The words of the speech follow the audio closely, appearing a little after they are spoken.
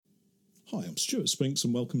Hi, I'm Stuart Spinks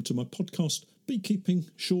and welcome to my podcast, Beekeeping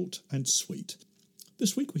Short and Sweet.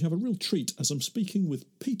 This week we have a real treat as I'm speaking with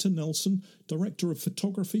Peter Nelson, Director of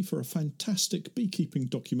Photography for a fantastic beekeeping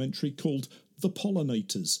documentary called The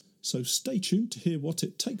Pollinators. So stay tuned to hear what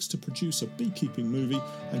it takes to produce a beekeeping movie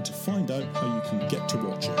and to find out how you can get to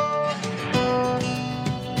watch it.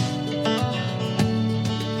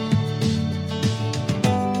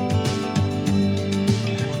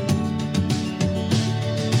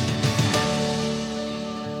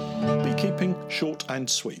 Short and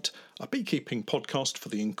Sweet, a beekeeping podcast for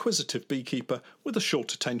the inquisitive beekeeper with a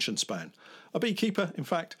short attention span. A beekeeper, in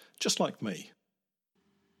fact, just like me.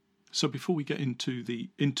 So before we get into the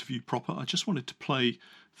interview proper, I just wanted to play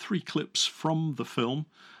 3 clips from the film,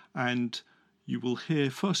 and you will hear,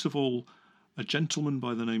 first of all, a gentleman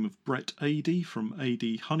by the name of Brett Adey from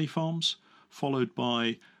Adey Honey Farms, followed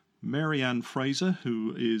by Mary Ann Fraser,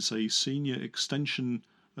 who is a senior extension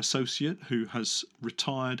associate who has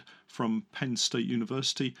retired from Penn State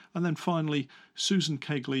University, and then finally Susan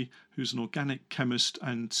Kegley, who's an organic chemist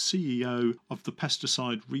and CEO of the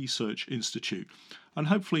Pesticide Research Institute. And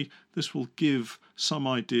hopefully this will give some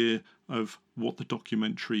idea of what the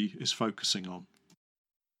documentary is focusing on.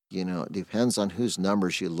 You know, it depends on whose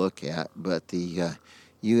numbers you look at, but the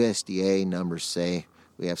USDA numbers say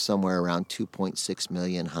we have somewhere around 2.6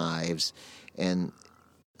 million hives, and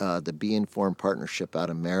the Bee Informed Partnership out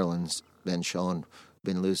of Maryland's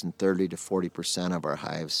been losing 30 to 40% of our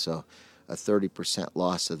hives, so a 30%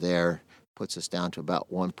 loss of there puts us down to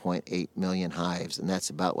about 1.8 million hives, and that's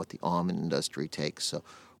about what the almond industry takes. So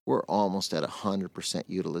we're almost at 100%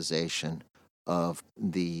 utilization of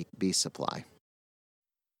the bee supply.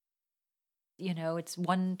 You know, it's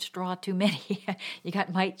one straw too many. You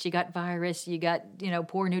got mites, you got virus, you got,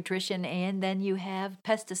 poor nutrition, and then you have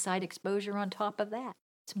pesticide exposure on top of that.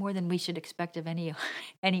 It's more than we should expect of any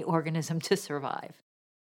organism to survive.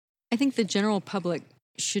 I think the general public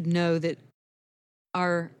should know that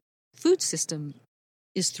our food system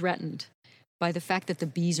is threatened by the fact that the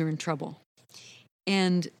bees are in trouble.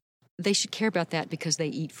 And they should care about that because they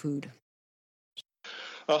eat food.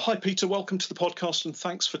 Hi, Peter. Welcome to the podcast, and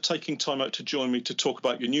thanks for taking time out to join me to talk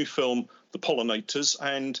about your new film, The Pollinators,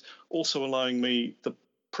 and also allowing me the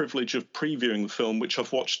privilege of previewing the film, which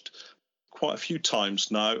I've watched quite a few times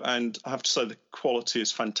now, and I have to say the quality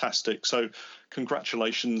is fantastic. So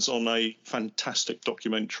congratulations on a fantastic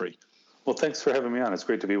documentary. Well, thanks for having me on. It's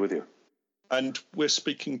great to be with you. And we're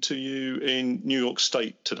speaking to you in New York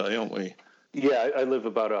State today, aren't we? Yeah, I live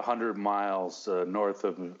about 100 miles north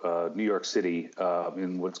of New York City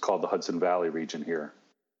in what's called the Hudson Valley region here.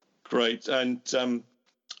 Great. And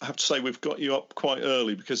I have to say we've got you up quite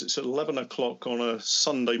early because it's at 11 o'clock on a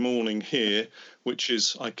Sunday morning here, which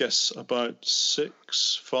is, I guess, about 6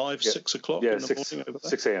 o'clock in the morning over there.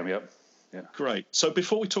 6 a.m., yep. Yeah. Great. So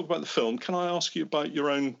before we talk about the film, can I ask you about your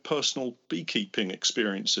own personal beekeeping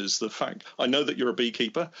experiences? The fact I know that you're a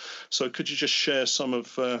beekeeper, so could you just share some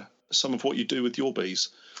of what you do with your bees?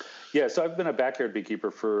 Yeah, so I've been a backyard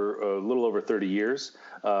beekeeper for a little over 30 years,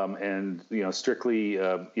 and strictly,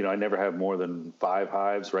 I never have more than 5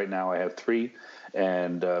 hives. Right now, I have 3,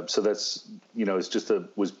 and so that's it's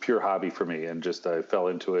was pure hobby for me, and I fell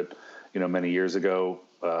into it, many years ago.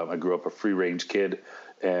 I grew up a free range kid,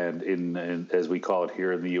 and in as we call it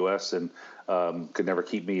here in the U.S., and could never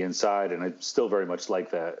keep me inside, and I still very much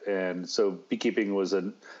like that. And so beekeeping was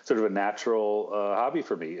a sort of a natural hobby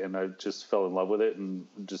for me, and I just fell in love with it and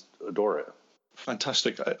just adore it.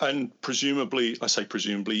 Fantastic. And presumably,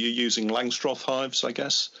 you're using Langstroth hives, I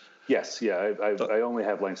guess? Yes, yeah. I only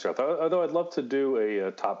have Langstroth, although I'd love to do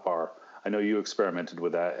a top bar. I know you experimented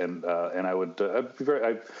with that, and I would.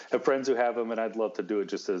 I have friends who have them, and I'd love to do it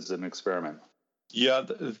just as an experiment. Yeah,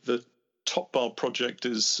 the Top Bar project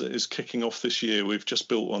is kicking off this year. We've just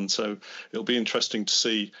built one, so it'll be interesting to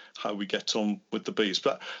see how we get on with the bees.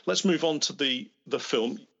 But let's move on to the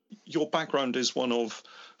film. Your background is one of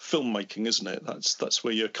filmmaking, isn't it? That's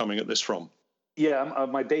where you're coming at this from. Yeah,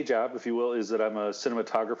 my day job, if you will, is that I'm a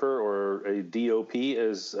cinematographer, or a DOP,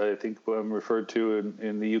 as I think I'm referred to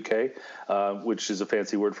in the UK, which is a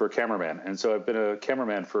fancy word for a cameraman. And so I've been a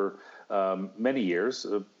cameraman for many years,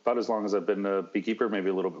 about as long as I've been a beekeeper, maybe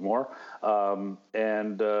a little bit more,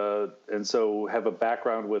 and so have a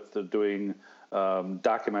background with doing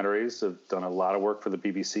documentaries. I've done a lot of work for the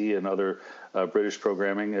BBC and other British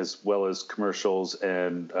programming, as well as commercials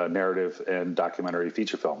and narrative and documentary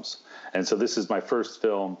feature films. And so this is my first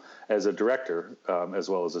film as a director, as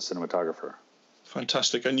well as a cinematographer.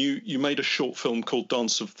 Fantastic. And you made a short film called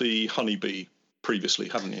Dance of the Honeybee previously,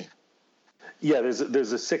 haven't you? Yeah, there's a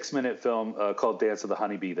 6-minute film called Dance of the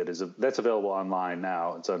Honeybee that's available online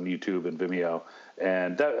now. It's on YouTube and Vimeo,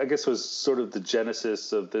 and that, I guess, was sort of the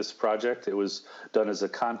genesis of this project. It was done as a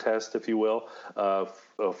contest, if you will,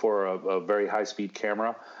 for a very high-speed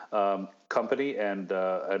camera company, and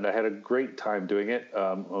I had a great time doing it.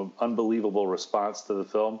 Unbelievable response to the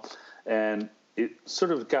film, and it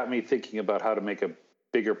sort of got me thinking about how to make a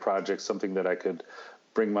bigger project, something that I could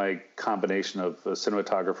bring my combination of a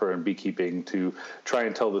cinematographer and beekeeping to try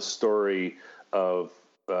and tell the story of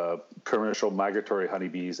commercial migratory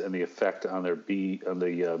honeybees and the effect on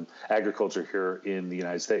the agriculture here in the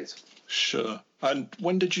United States. Sure. And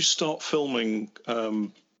when did you start filming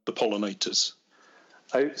the pollinators?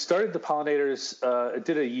 I started the pollinators. I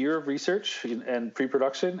did a year of research and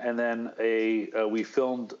pre-production, and then we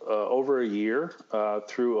filmed over a year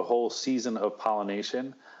through a whole season of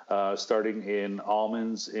pollination. Starting in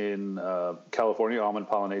almonds in California, almond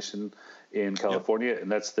pollination in California,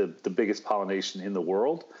 and that's the biggest pollination in the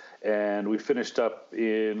world. And we finished up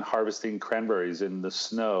in harvesting cranberries in the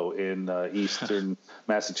snow in eastern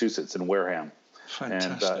Massachusetts in Wareham.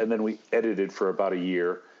 Fantastic. And then we edited for about a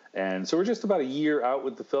year. And so we're just about a year out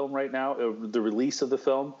with the film right now, the release of the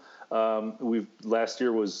film. Last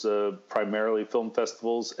year was primarily film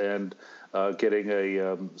festivals and getting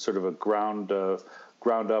a sort of a ground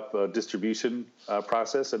up distribution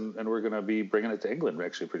process, and we're going to be bringing it to England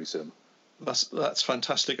actually pretty soon. That's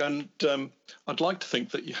fantastic, and I'd like to think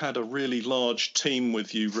that you had a really large team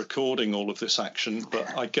with you recording all of this action,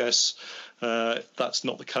 but I guess that's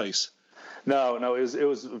not the case. No, it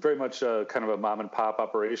was very much kind of a mom and pop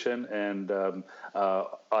operation, and the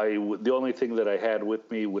only thing that I had with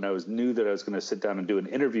me when I knew that I was going to sit down and do an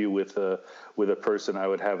interview with a person, I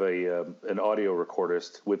would have an audio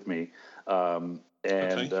recordist with me.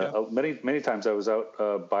 Many times I was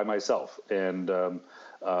out by myself, and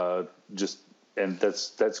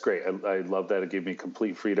that's great. I love that. It gave me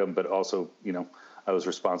complete freedom, but also, I was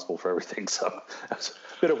responsible for everything. So it was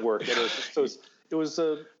a bit of work.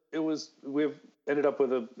 We've ended up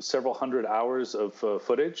with several hundred hours of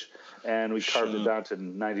footage, and we carved it down to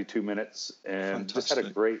 92 minutes, and just had a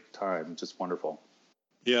great time. Just wonderful.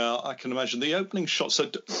 Yeah, I can imagine. The opening shots,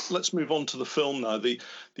 so let's move on to the film now. The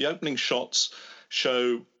opening shots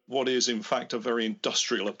show what is, in fact, a very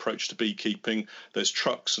industrial approach to beekeeping. There's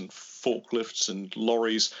trucks and forklifts and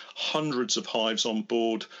lorries, hundreds of hives on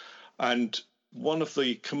board. And one of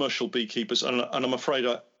the commercial beekeepers, and I'm afraid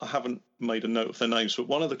I haven't made a note of their names, but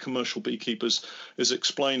one of the commercial beekeepers is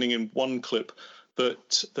explaining in one clip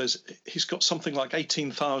that he's got something like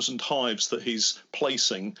 18,000 hives that he's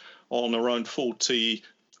placing on around 40,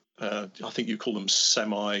 I think you call them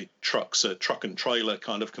semi-trucks, a truck and trailer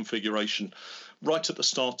kind of configuration, right at the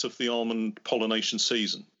start of the almond pollination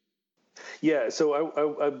season. Yeah,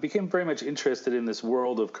 so I became very much interested in this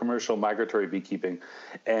world of commercial migratory beekeeping,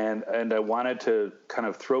 and I wanted to kind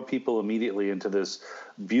of throw people immediately into this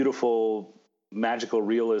beautiful, magical,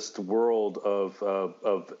 realist world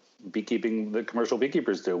of beekeeping that commercial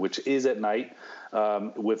beekeepers do, which is at night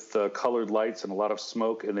with colored lights and a lot of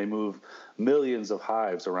smoke, and they move millions of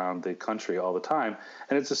hives around the country all the time.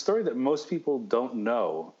 And it's a story that most people don't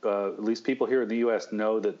know. At least people here in the U.S.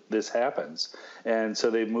 know that this happens. And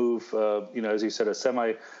so they move, as you said, a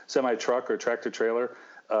semi truck or tractor trailer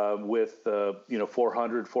with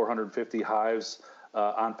 400, 450 hives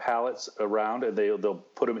on pallets around, and they'll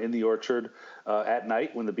put them in the orchard at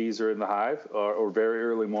night when the bees are in the hive, or very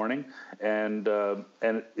early morning, and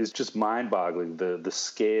it's just mind-boggling the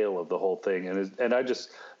scale of the whole thing, and I just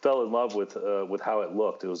fell in love with how it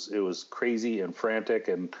looked. It was crazy and frantic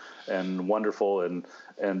and wonderful,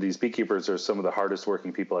 and these beekeepers are some of the hardest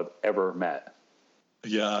working people I've ever met.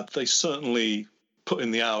 Yeah, they certainly put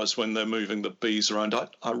in the hours when they're moving the bees around.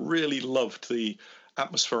 I really loved the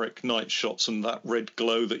atmospheric night shots and that red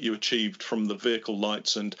glow that you achieved from the vehicle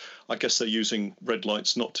lights, and I guess they're using red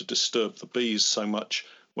lights not to disturb the bees so much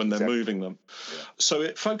when they're moving them. Yeah. So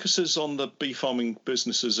it focuses on the bee farming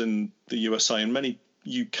businesses in the USA, and many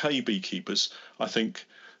UK beekeepers, I think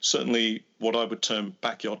certainly what I would term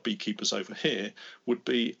backyard beekeepers over here, would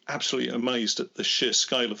be absolutely amazed at the sheer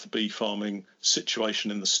scale of the bee farming situation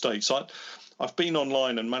in the States. I've been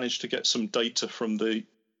online and managed to get some data from the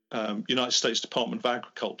United States Department of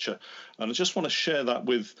Agriculture, and I just want to share that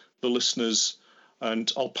with the listeners,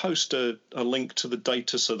 and I'll post a link to the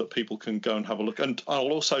data so that people can go and have a look, and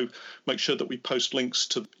I'll also make sure that we post links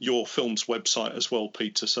to your film's website as well,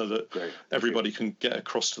 Peter, so that everybody can get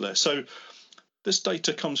across to there. So this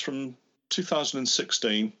data comes from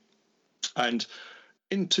 2016, and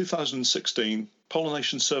in 2016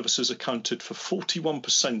 pollination services accounted for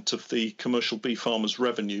 41% of the commercial bee farmers'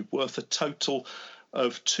 revenue, worth a total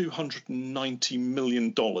of $290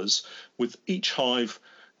 million, with each hive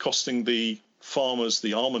costing the farmers,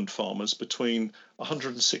 the almond farmers, between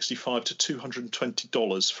 $165 to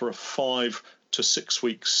 $220 for a 5 to 6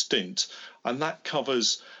 week stint. And that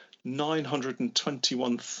covers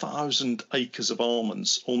 921,000 acres of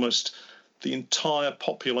almonds, almost the entire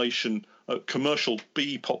population, commercial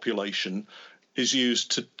bee population, is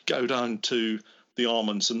used to go down to the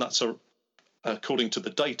almonds, and that's, according to the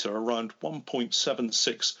data, around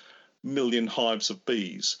 1.76 million hives of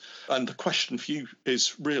bees. And the question for you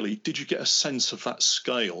is really, did you get a sense of that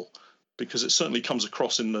scale? Because it certainly comes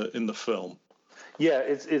across in the film. Yeah,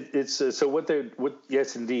 it's so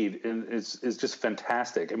yes, indeed, it's just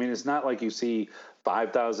fantastic. I mean, it's not like you see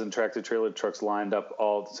 5,000 tractor trailer trucks lined up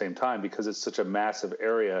all at the same time, because it's such a massive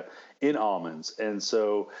area in almonds. And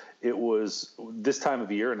so it was this time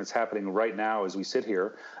of year, and it's happening right now as we sit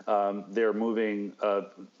here. They're moving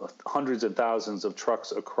hundreds and thousands of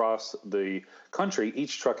trucks across the country.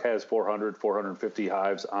 Each truck has 450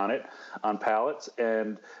 hives on it, on pallets,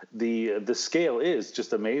 and the scale is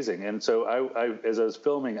just amazing. And so I as I was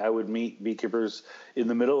filming, I would meet beekeepers in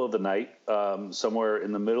the middle of the night, somewhere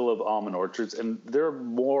in the middle of almond orchards, and there are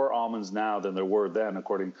more almonds now than there were then,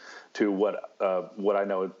 according to what I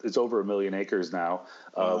know. It's over 1 million acres now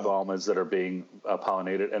of almonds that are being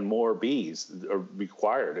pollinated, and more bees are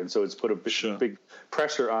required. And so it's put a big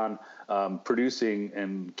pressure on producing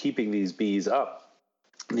and keeping these bees up,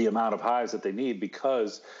 the amount of hives that they need,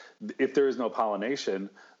 because if there is no pollination,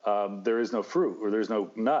 there is no fruit, or there's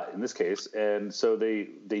no nut in this case. And so they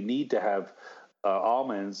need to have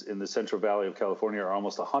almonds in the Central Valley of California are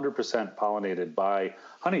almost 100% pollinated by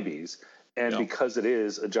honeybees. And because it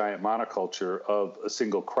is a giant monoculture of a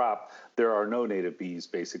single crop, there are no native bees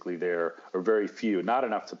basically there, or very few, not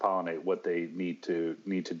enough to pollinate what they need to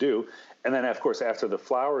do. And then, of course, after the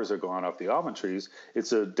flowers are gone off the almond trees,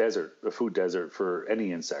 it's a desert, a food desert for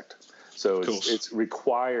any insect. So it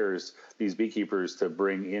requires these beekeepers to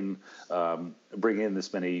bring in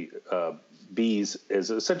this many bees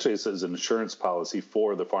as essentially as an insurance policy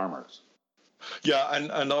for the farmers. Yeah,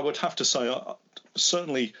 and I would have to say,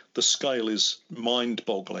 certainly the scale is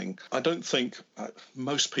mind-boggling. I don't think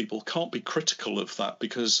most people can't be critical of that,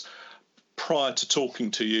 because prior to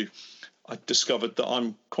talking to you, I discovered that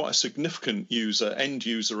I'm quite a significant end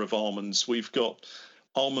user of almonds. We've got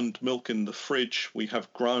almond milk in the fridge. We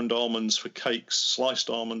have ground almonds for cakes, sliced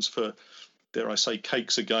almonds for, dare I say,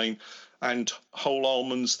 cakes again, and whole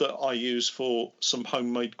almonds that I use for some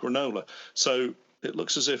homemade granola. So it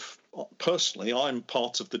looks as if, personally, I'm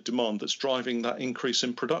part of the demand that's driving that increase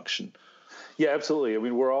in production. Yeah, absolutely. I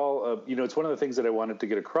mean, we're all, it's one of the things that I wanted to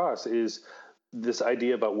get across is this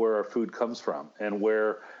idea about where our food comes from, and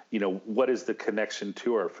where, what is the connection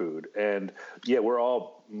to our food. And yeah, we're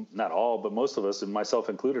all, not all, but most of us, and myself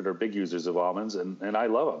included, are big users of almonds, and I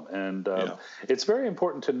love them. And it's very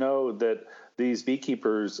important to know that these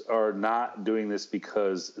beekeepers are not doing this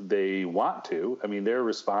because they want to. I mean, they're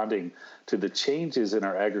responding to the changes in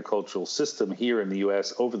our agricultural system here in the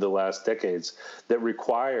U.S. over the last decades that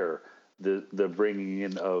require the bringing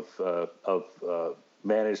in of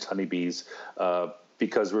managed honeybees,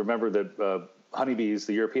 because remember that honeybees,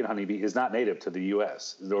 the European honeybee, is not native to the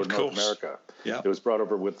U.S. or North America. Yeah. It was brought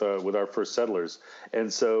over with our first settlers,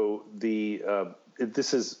 and so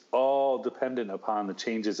this is all dependent upon the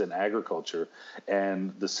changes in agriculture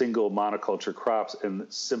and the single monoculture crops, and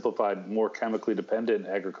simplified, more chemically dependent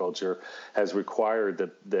agriculture has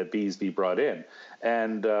required that bees be brought in.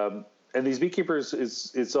 And these beekeepers,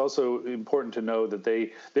 it's also important to know that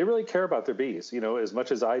they really care about their bees, as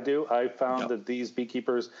much as I do. I found that these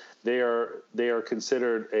beekeepers, they are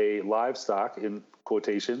considered a livestock, in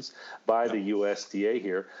quotations, by the USDA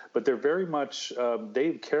here, but they're very much,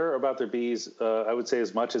 they care about their bees, I would say,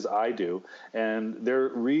 as much as I do, and they're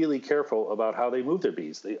really careful about how they move their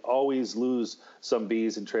bees. They always lose some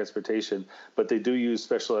bees in transportation, but they do use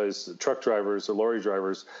specialized truck drivers or lorry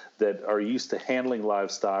drivers that are used to handling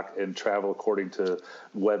livestock and travel according to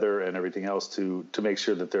weather and everything else to make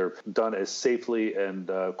sure that they're done as safely and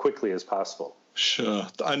quickly as possible. Sure.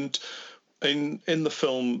 And in the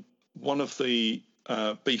film, one of the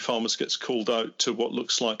bee farmers gets called out to what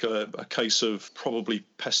looks like a case of probably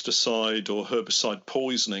pesticide or herbicide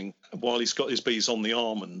poisoning while he's got his bees on the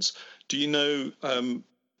almonds. Do you know,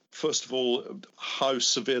 first of all, how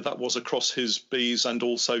severe that was across his bees, and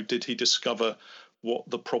also did he discover what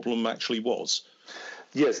the problem actually was?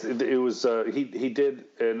 Yes, it was. He did,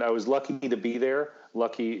 and I was lucky to be there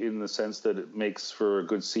lucky in the sense that it makes for a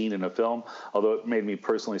good scene in a film, although it made me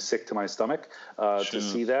personally sick to my stomach to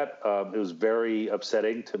see that. It was very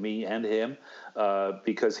upsetting to me and him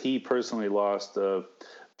because he personally lost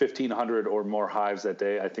 1,500 or more hives that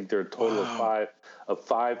day. I think there are a total of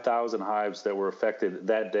 5,000 hives that were affected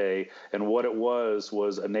that day. And what it was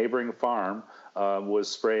a neighboring farm was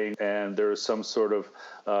spraying, and there was some sort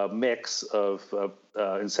of mix of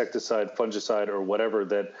insecticide, fungicide, or whatever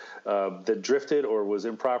that drifted or was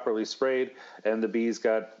improperly sprayed, and the bees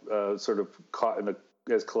got sort of caught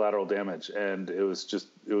as collateral damage, and it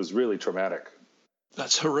was really traumatic.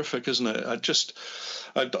 That's horrific, isn't it?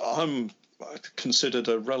 I'm considered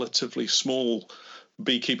a relatively small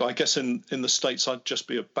beekeeper. I guess in the States I'd just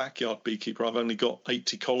be a backyard beekeeper. I've only got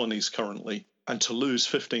 80 colonies currently, and to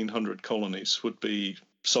lose 1,500 colonies would be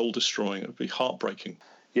soul destroying. It would be heartbreaking.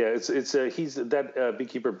 Yeah, that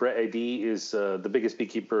beekeeper Brett A.D. is the biggest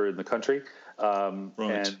beekeeper in the country,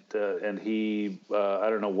 right. And he I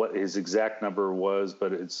don't know what his exact number was,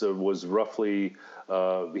 but it was roughly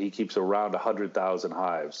he keeps around 100,000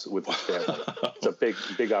 hives with his family. It's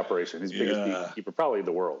a big operation. He's the biggest beekeeper probably in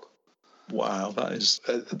the world. Wow, that is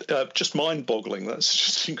just mind-boggling. That's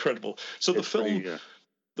just incredible. So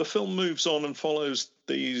the film moves on and follows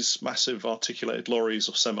these massive articulated lorries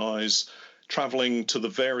or semis traveling to the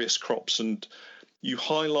various crops, and you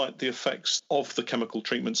highlight the effects of the chemical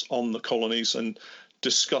treatments on the colonies and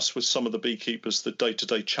discuss with some of the beekeepers the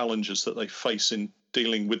day-to-day challenges that they face in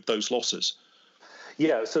dealing with those losses.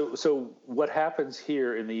 Yeah, so what happens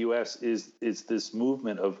here in the U.S. is this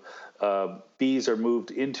movement of bees are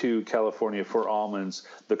moved into California for almonds,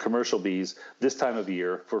 the commercial bees, this time of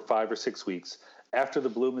year for 5 or 6 weeks. After the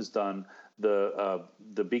bloom is done, the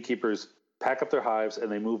beekeepers pack up their hives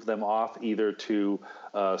and they move them off either to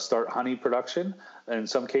start honey production in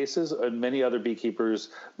some cases, and many other beekeepers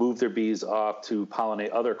move their bees off to pollinate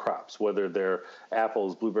other crops, whether they're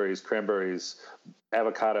apples, blueberries, cranberries,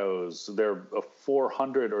 avocados. There are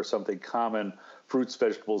 400 or something common fruits,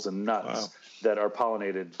 vegetables, and nuts that are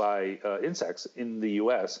pollinated by insects in the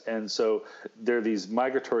U.S. And so there are these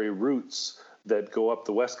migratory routes that go up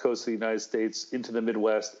the west coast of the United States into the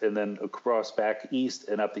Midwest and then across back east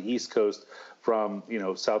and up the East Coast from,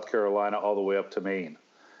 South Carolina all the way up to Maine.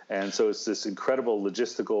 And so it's this incredible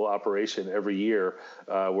logistical operation every year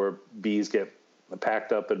where bees get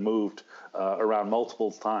packed up and moved around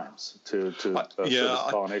multiple times to service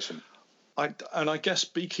pollination. I guess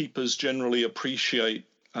beekeepers generally appreciate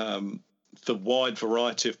the wide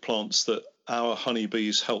variety of plants that our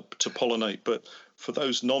honeybees help to pollinate, but for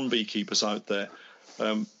those non-beekeepers out there,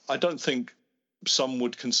 I don't think some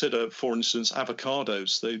would consider, for instance,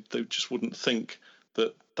 avocados. They just wouldn't think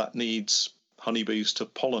that needs honeybees to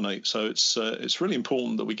pollinate. So it's really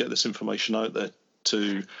important that we get this information out there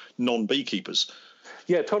to non-beekeepers.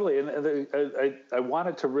 Yeah, totally. And I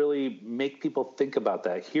wanted to really make people think about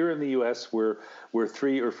that. Here in the U.S., we're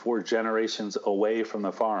 3 or 4 generations away from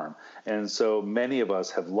the farm. And so many of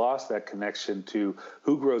us have lost that connection to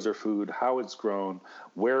who grows our food, how it's grown,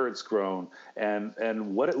 where it's grown,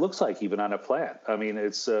 and what it looks like even on a plant. I mean,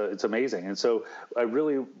 it's amazing. And so I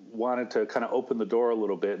really wanted to kind of open the door a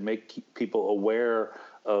little bit and make people aware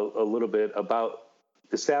a little bit about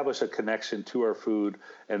establish a connection to our food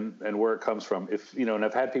and where it comes from. And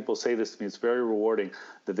I've had people say this to me, it's very rewarding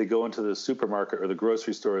that they go into the supermarket or the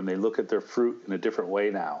grocery store and they look at their fruit in a different way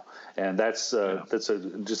now. And that's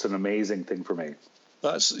just an amazing thing for me.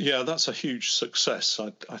 That's a huge success,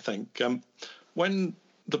 I think. When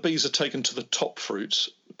the bees are taken to the top fruits,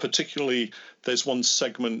 particularly there's one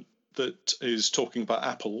segment that is talking about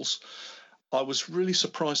apples, I was really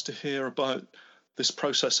surprised to hear about this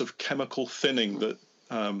process of chemical thinning that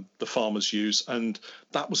the farmers use, and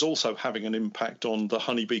that was also having an impact on the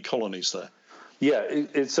honeybee colonies there.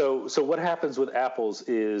 Yeah, so what happens with apples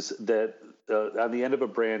is that on the end of a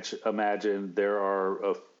branch, imagine there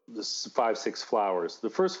are 5, 6 flowers. The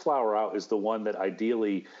first flower out is the one that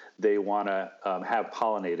ideally they want to have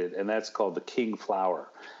pollinated, and that's called the king flower.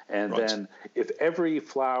 And then if every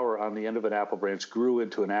flower on the end of an apple branch grew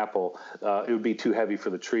into an apple, it would be too heavy for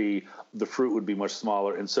the tree. The fruit would be much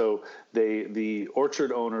smaller. And so the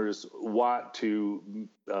orchard owners want to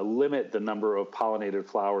limit the number of pollinated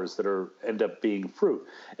flowers that end up being fruit.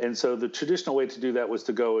 And so the traditional way to do that was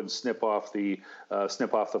to go and snip off the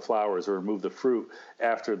flowers or remove the fruit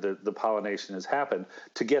after the pollination has happened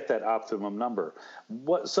to get that optimum number.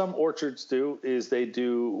 What some orchards do is they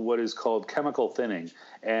do what is called chemical thinning,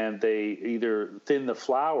 and they either thin the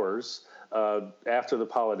flowers after the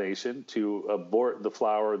pollination to abort the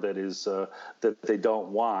flower that they don't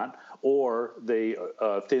want, or they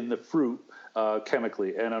thin the fruit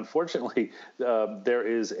chemically. And unfortunately, there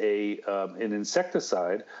is an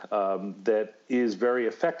insecticide that is very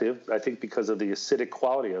effective, I think because of the acidic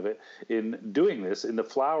quality of it, in doing this in the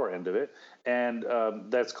flower end of it. And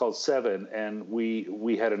that's called Sevin. And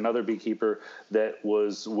we had another beekeeper that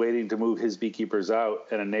was waiting to move his beekeepers out,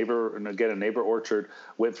 and a neighbor orchard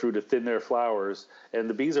went through to thin their flowers, and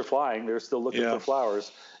the bees are flying. They're still looking for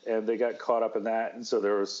flowers, and they got caught up in that. And so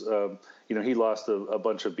there was, he lost a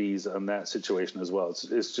bunch of bees on that situation as well.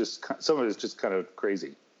 It's just, some of it is just kind of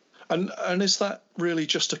crazy. And is that really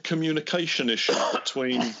just a communication issue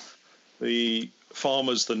between the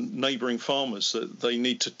farmers, the neighbouring farmers, that they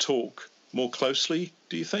need to talk more closely,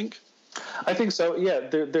 do you think? I think so. Yeah,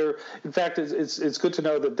 they're in fact, it's good to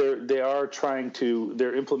know that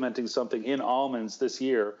they're implementing something in almonds this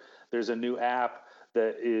year. There's a new app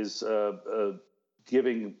that is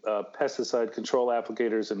giving pesticide control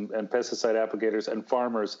applicators and pesticide applicators and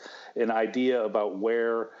farmers an idea about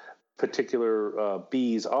where particular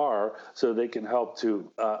bees are, so they can help to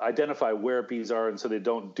identify where bees are, and so they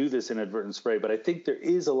don't do this inadvertent spray. But I think there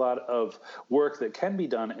is a lot of work that can be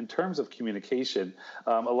done in terms of communication.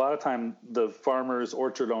 A lot of time the farmers,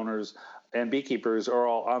 orchard owners, and beekeepers are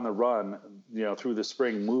all on the run, through the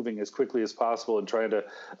spring, moving as quickly as possible and trying to,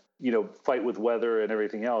 fight with weather and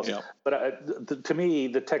everything else. Yeah. But to me,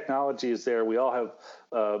 the technology is there. We all have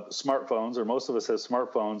smartphones, or most of us have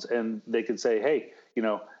smartphones, and they can say, hey, hey,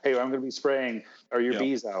 I'm going to be spraying. Are your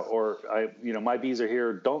bees out? Or my bees are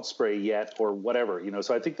here. Don't spray yet, or whatever.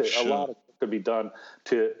 So I think that a lot of could be done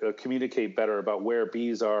to communicate better about where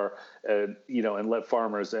bees are, and let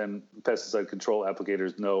farmers and pesticide control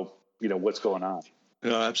applicators know, what's going on.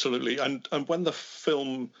 Yeah, absolutely. And when the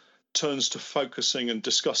film turns to focusing and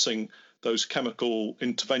discussing those chemical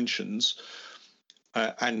interventions,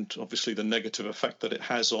 and obviously the negative effect that it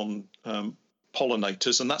has on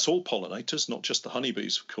pollinators, and that's all pollinators, not just the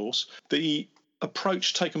honeybees, of course. The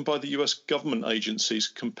approach taken by the US government agencies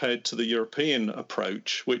compared to the European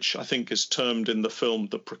approach, which I think is termed in the film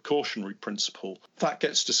the precautionary principle, that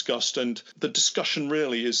gets discussed. And the discussion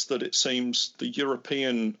really is that it seems the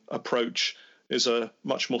European approach is a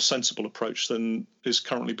much more sensible approach than is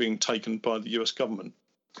currently being taken by the US government.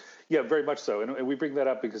 Yeah, very much so. And we bring that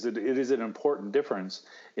up because it is an important difference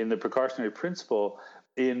in the precautionary principle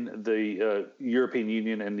in the European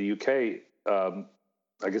Union and the UK.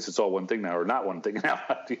 I guess it's all one thing now, or not one thing now.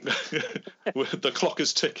 The clock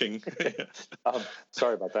is ticking.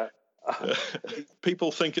 Sorry about that.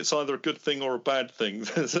 People think it's either a good thing or a bad thing.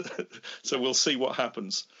 So we'll see what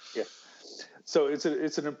happens. Yeah. So it's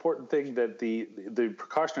an important thing that the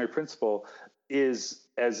precautionary principle is,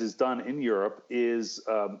 as is done in Europe, is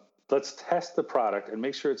let's test the product and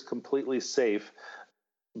make sure it's completely safe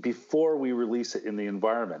before we release it in the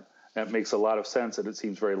environment. That makes a lot of sense, and it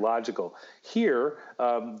seems very logical. Here,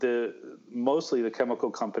 mostly the chemical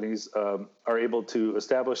companies are able to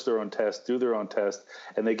establish their own test, do their own test,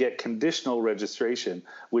 and they get conditional registration,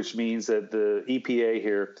 which means that the EPA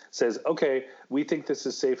here says, okay, we think this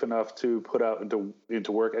is safe enough to put out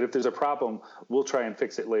into work, and if there's a problem, we'll try and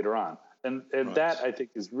fix it later on. And right. That, I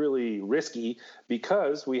think, is really risky,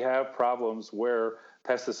 because we have problems where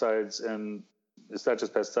pesticides, and it's not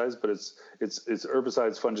just pesticides, but it's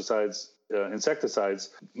herbicides, fungicides, insecticides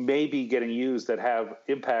may be getting used that have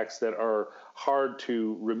impacts that are hard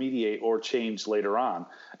to remediate or change later on.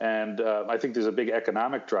 And I think there's a big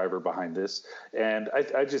economic driver behind this. And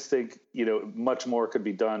I just think, much more could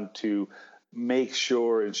be done to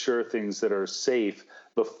ensure things that are safe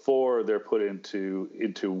before they're put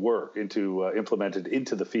into work, implemented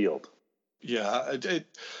into the field. Yeah,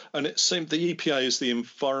 and it seemed the EPA is the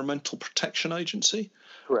Environmental Protection Agency.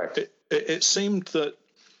 Correct. It seemed that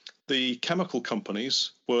the chemical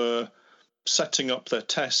companies were setting up their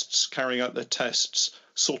tests, carrying out their tests,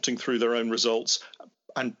 sorting through their own results,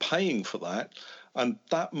 and paying for that. And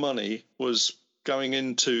that money was going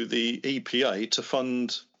into the EPA to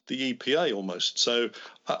fund the EPA almost. So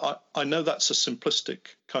I know that's a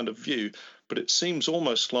simplistic kind of view, but it seems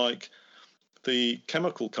almost like the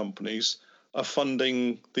chemical companies are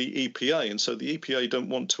funding the EPA, and so the EPA don't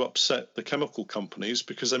want to upset the chemical companies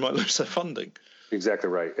because they might lose their funding. Exactly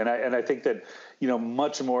right, and I think that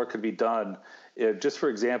much more could be done. Just for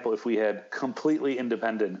example, if we had completely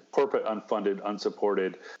independent, corporate, unfunded,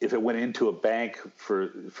 unsupported, if it went into a bank,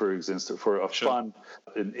 for instance, for a fund,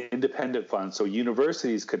 an independent fund, so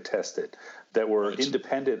universities could test it, that were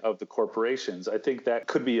independent of the corporations, I think that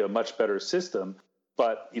could be a much better system.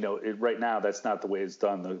 But right now that's not the way it's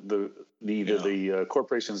done. Either the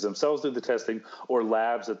corporations themselves do the testing, or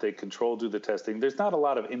labs that they control do the testing. There's not a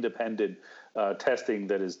lot of independent testing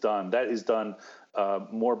that is done. That is done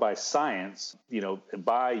more by science,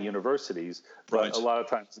 by universities. But Right. a lot of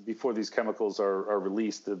times before these chemicals are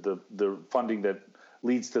released, the funding that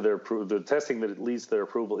leads to the testing that leads to their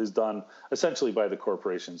approval is done essentially by the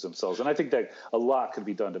corporations themselves. And I think that a lot could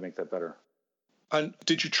be done to make that better. And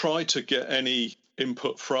did you try to get any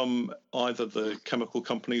input from either the chemical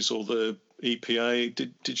companies or the EPA?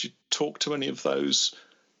 Did you talk to any of those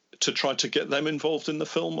to try to get them involved in the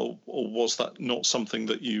film, or was that not something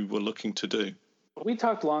that you were looking to do? We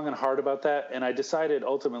talked long and hard about that, and I decided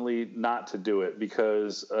ultimately not to do it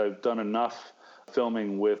because I've done enough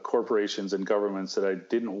filming with corporations and governments that I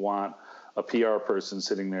didn't want a PR person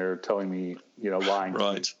sitting there telling me, lying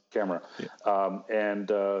Right. to the camera. Yeah.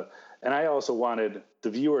 And I also wanted the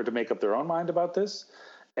viewer to make up their own mind about this,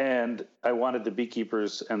 and I wanted the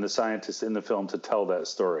beekeepers and the scientists in the film to tell that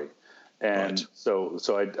story. And Right.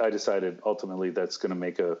 so I decided ultimately that's going to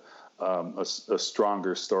make a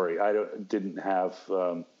stronger story. I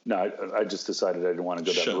just decided I didn't want to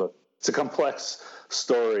go down Sure. the road. It's a complex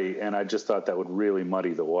story, and I just thought that would really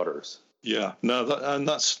muddy the waters. Yeah, no,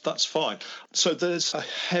 that's fine. So there's a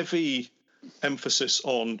heavy emphasis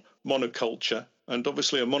on monoculture, and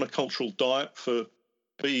obviously a monocultural diet for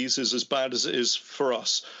bees is as bad as it is for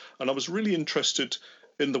us. And I was really interested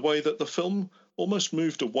in the way that the film almost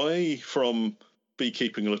moved away from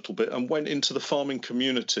beekeeping a little bit and went into the farming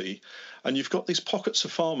community. And you've got these pockets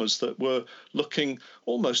of farmers that were looking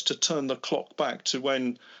almost to turn the clock back to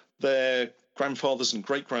when their grandfathers and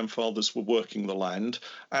great-grandfathers were working the land,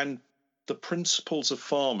 and the principles of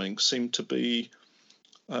farming seem to be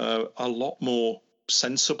a lot more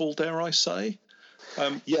sensible, dare I say.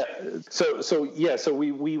 So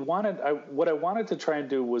we wanted, what I wanted to try and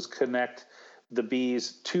do was connect the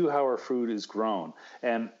bees to how our food is grown.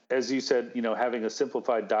 And as you said, having a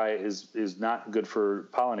simplified diet is not good for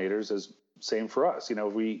pollinators, as same for us.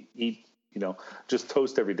 If we eat, just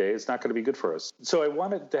toast every day, it's not going to be good for us. So I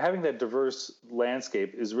wanted to, having that diverse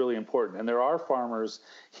landscape is really important. And there are farmers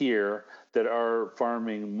here that are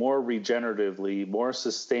farming more regeneratively, more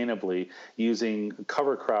sustainably, using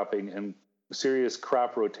cover cropping and serious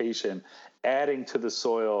crop rotation, adding to the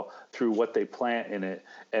soil through what they plant in it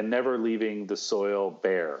and never leaving the soil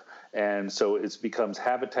bare. And so it becomes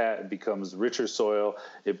habitat, it becomes richer soil,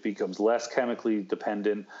 it becomes less chemically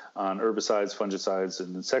dependent on herbicides, fungicides,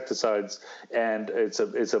 and insecticides. And it's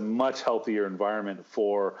a much healthier environment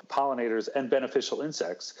for pollinators and beneficial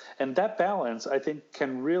insects. And that balance, I think,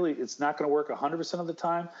 can really, it's not going to work 100% of the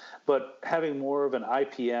time, but having more of an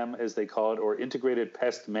IPM, as they call it, or integrated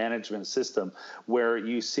pest management system, where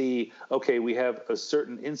you see, okay, we have a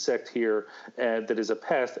certain insect here that is a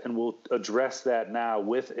pest, and we'll address that now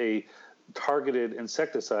with a targeted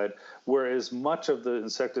insecticide, whereas much of the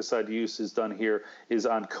insecticide use is done here is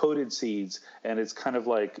on coated seeds. And it's kind of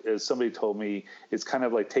like, as somebody told me, it's kind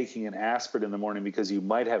of like taking an aspirin in the morning because you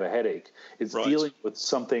might have a headache. It's Right. dealing with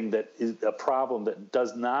something that is a problem that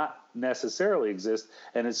does not necessarily exist,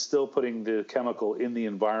 and it's still putting the chemical in the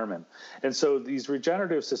environment. And so these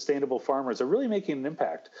regenerative, sustainable farmers are really making an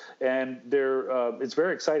impact, and it's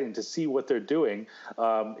very exciting to see what they're doing.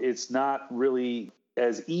 It's not really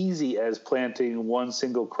as easy as planting one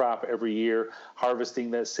single crop every year, harvesting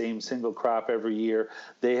that same single crop every year.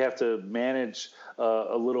 They have to manage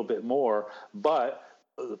a little bit more, but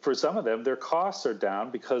for some of them, their costs are down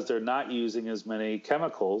because they're not using as many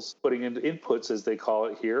chemicals, putting in inputs, as they call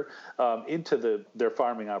it here, into their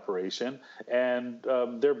farming operation, and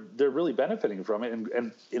they're really benefiting from it.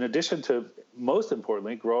 And in addition to, most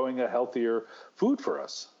importantly, growing a healthier food for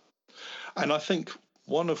us. And I think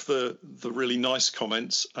one of the really nice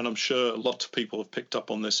comments, and I'm sure a lot of people have picked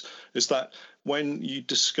up on this, is that when you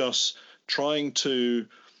discuss trying to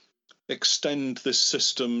extend this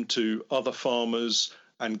system to other farmers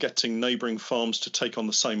and getting neighbouring farms to take on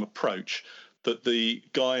the same approach, that the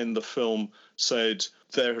guy in the film said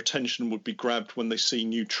their attention would be grabbed when they see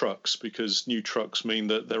new trucks, because new trucks mean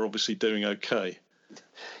that they're obviously doing okay.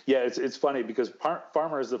 Yeah, it's funny because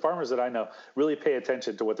the farmers that I know really pay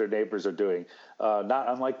attention to what their neighbors are doing. Not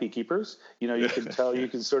unlike beekeepers, you can tell, you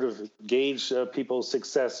can sort of gauge people's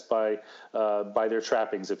success by their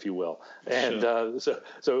trappings, if you will. And Sure.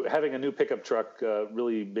 So having a new pickup truck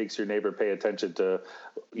really makes your neighbor pay attention to,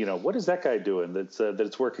 what is that guy doing that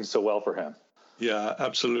it's working so well for him. Yeah,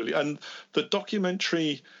 absolutely. And the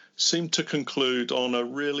documentary seemed to conclude on a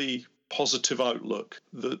really positive outlook.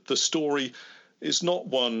 The story is not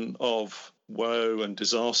one of woe and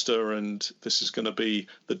disaster and this is going to be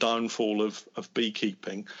the downfall of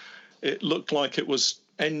beekeeping. It looked like it was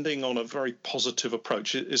ending on a very positive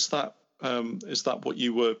approach. Is that what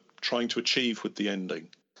you were trying to achieve with the ending?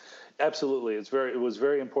 Absolutely. It was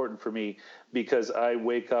very important for me because I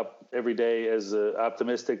wake up every day as an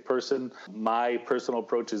optimistic person. My personal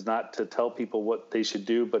approach is not to tell people what they should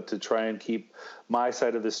do, but to try and keep my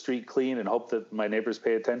side of the street clean and hope that my neighbors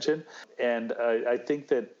pay attention. And I think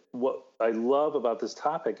that what I love about this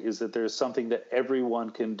topic is that there's something that everyone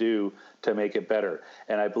can do to make it better.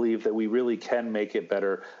 And I believe that we really can make it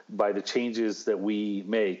better by the changes that we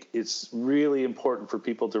make. It's really important for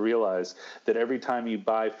people to realize that every time you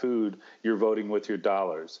buy food, you're voting with your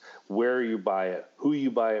dollars. Where you buy it, who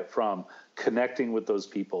you buy it from, connecting with those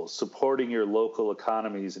people, supporting your local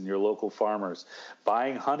economies and your local farmers.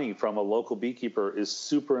 Buying honey from a local beekeeper is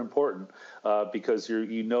super important because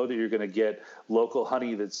you know that you're going to get local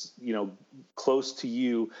honey that's close to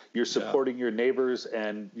you. You're supporting your neighbors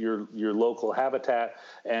and your local habitat,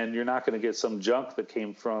 and you're not going to get some junk that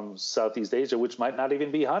came from Southeast Asia, which might not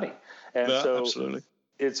even be honey. And so absolutely.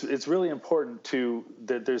 It's really important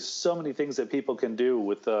that there's so many things that people can do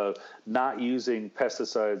with not using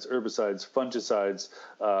pesticides, herbicides, fungicides,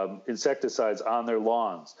 insecticides on their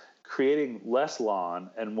lawns, creating less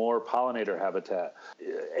lawn and more pollinator habitat,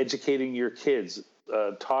 educating your kids,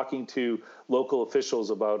 talking to local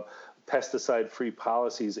officials about pesticide-free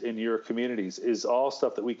policies in your communities is all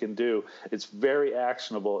stuff that we can do. It's very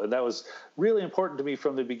actionable, and that was really important to me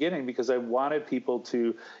from the beginning because I wanted people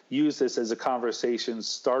to use this as a conversation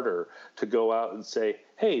starter to go out and say,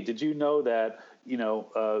 hey, did you know that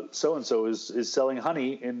so-and-so is selling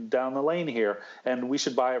honey down the lane here, and we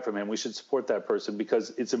should buy it from him. We should support that person because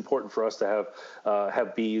it's important for us to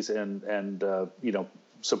have bees and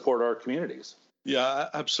support our communities. Yeah,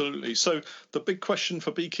 absolutely. So the big question for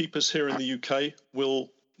beekeepers here in the UK will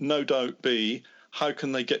no doubt be, how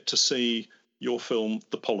can they get to see your film,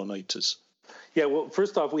 The Pollinators? Yeah, well,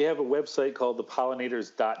 first off, we have a website called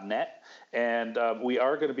thepollinators.net. And we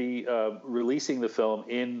are going to be releasing the film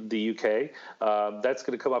in the UK. That's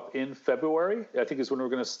going to come up in February, I think is when we're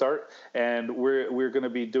going to start. And we're going to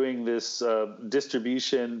be doing this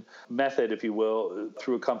distribution method, if you will,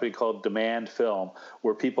 through a company called Demand Film,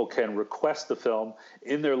 where people can request the film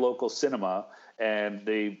in their local cinema. And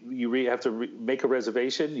you have to make a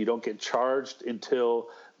reservation. You don't get charged until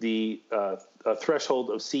the a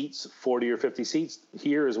threshold of seats, 40 or 50 seats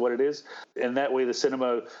here is what it is. And that way there's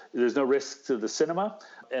no risk to the cinema.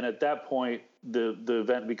 And at that point, the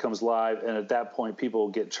event becomes live. And at that point, people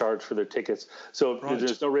get charged for their tickets. So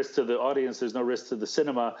There's no risk to the audience. There's no risk to the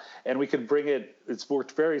cinema. And we can bring it. It's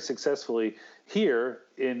worked very successfully here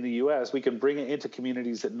in the U.S. We can bring it into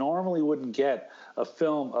communities that normally wouldn't get a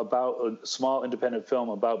small independent film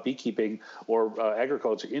about beekeeping or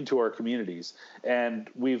agriculture into our communities. And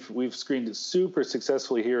we've screened it super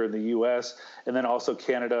successfully here in the U.S. and then also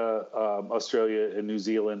Canada, Australia, and New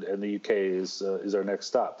Zealand, and the U.K. is our next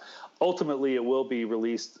stop. Ultimately, it will be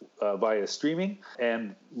released via streaming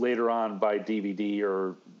and later on by DVD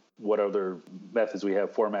or what other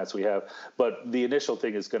formats we have. But the initial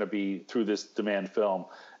thing is going to be through this Demand Film.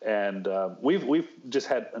 And we've just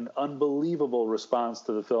had an unbelievable response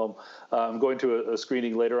to the film. I'm going to a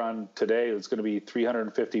screening later on today. It's going to be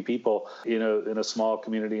 350 people in a small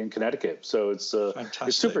community in Connecticut. So it's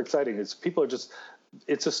super exciting.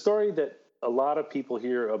 It's a story that a lot of people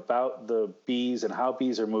hear about the bees and how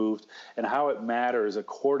bees are moved and how it matters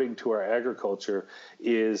according to our agriculture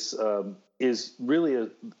is really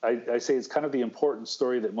I say it's kind of the important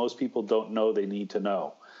story that most people don't know they need to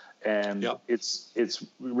know. And it's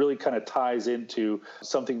really kind of ties into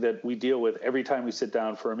something that we deal with every time we sit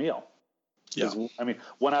down for a meal. Yeah. I mean,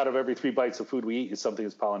 1 out of every 3 bites of food we eat is something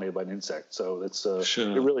that's pollinated by an insect. So it's It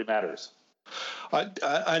really matters.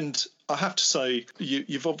 And I have to say,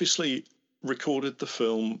 you've obviously recorded the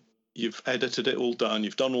film, you've edited it all done,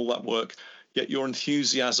 you've done all that work, yet your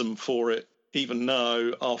enthusiasm for it, even now,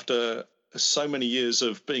 after so many years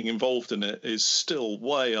of being involved in it, is still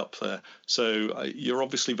way up there. So you're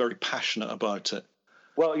obviously very passionate about it.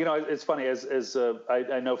 Well, it's funny, as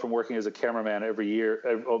I know from working as a cameraman every year,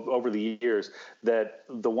 over the years, that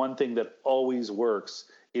the one thing that always works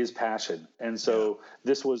is passion. And so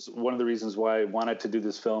this was one of the reasons why I wanted to do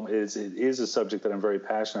this film. It is a subject that I'm very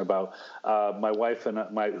passionate about. My wife,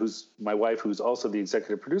 who's also the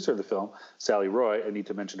executive producer of the film, Sally Roy, I need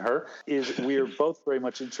to mention her, we are both very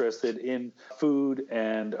much interested in food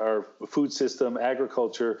and our food system,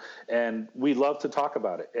 agriculture, and we love to talk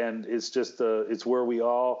about it. And it's just, it's where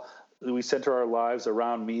we center our lives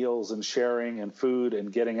around meals and sharing and food and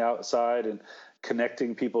getting outside and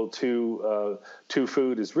connecting people to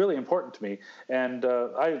food is really important to me. And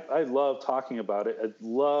I love talking about it. I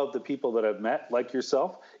love the people that I've met, like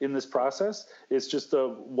yourself, in this process. It's just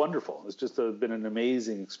wonderful. It's just been an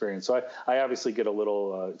amazing experience. So I obviously get a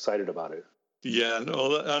little excited about it. Yeah,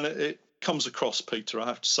 no, and it comes across, Peter, I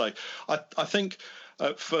have to say. I think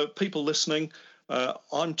for people listening,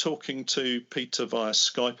 I'm talking to Peter via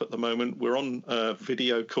Skype at the moment. We're on a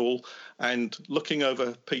video call, and looking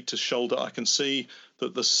over Peter's shoulder, I can see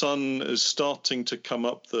that the sun is starting to come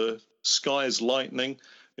up. The sky is lightening.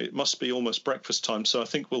 It must be almost breakfast time. So I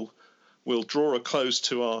think we'll draw a close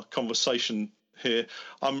to our conversation here.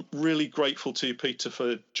 I'm really grateful to you, Peter,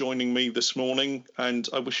 for joining me this morning, and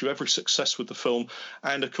I wish you every success with the film.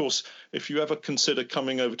 And of course, if you ever consider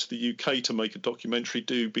coming over to the UK to make a documentary,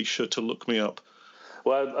 do be sure to look me up.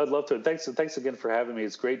 Well, I'd love to. Thanks again for having me.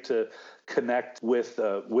 It's great to connect with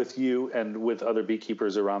you and with other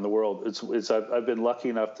beekeepers around the world. I've been lucky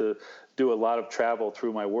enough to do a lot of travel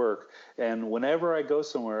through my work, and whenever I go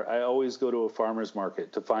somewhere, I always go to a farmer's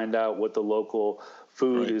market to find out what the local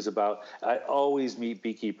food is about. I always meet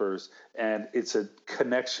beekeepers, and it's a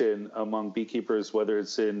connection among beekeepers, whether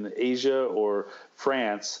it's in Asia or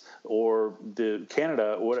France or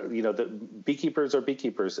Canada, or the beekeepers are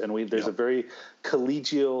beekeepers, and there's a very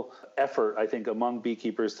collegial effort, I think, among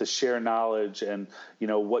beekeepers to share knowledge. And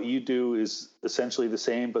what you do is essentially the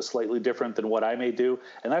same but slightly different than what I may do,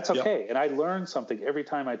 and that's okay. And I learn something every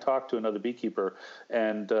time I talk to another beekeeper,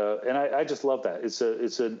 and I just love that.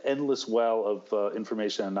 It's an endless well of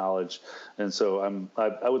information and knowledge, and so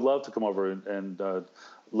I would love to come over and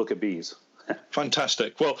look at bees.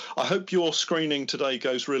 Fantastic. Well, I hope your screening today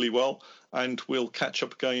goes really well, and we'll catch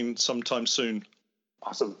up again sometime soon.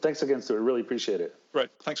 Awesome. Thanks again, Stuart. Really appreciate it. Great.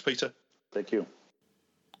 Thanks, Peter. Thank you.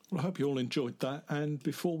 Well, I hope you all enjoyed that. And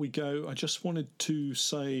before we go, I just wanted to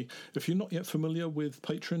say, if you're not yet familiar with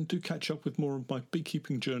Patreon, do catch up with more of my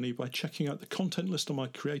beekeeping journey by checking out the content list on my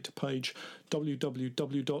creator page,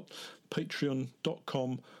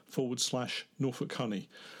 www.patreon.com/Norfolk Honey.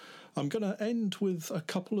 I'm going to end with a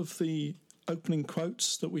couple of the opening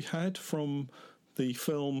quotes that we had from the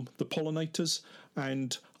film The Pollinators,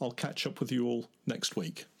 and I'll catch up with you all next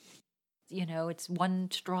week. It's one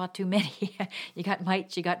straw too many. You got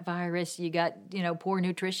mites, you got virus, you got, poor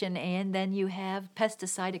nutrition, and then you have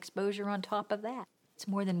pesticide exposure on top of that. It's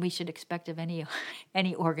more than we should expect of any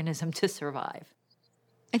organism to survive.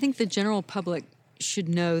 I think the general public should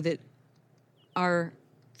know that our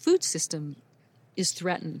food system is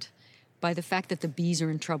threatened by the fact that the bees are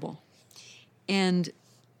in trouble. And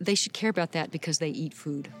they should care about that because they eat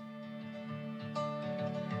food.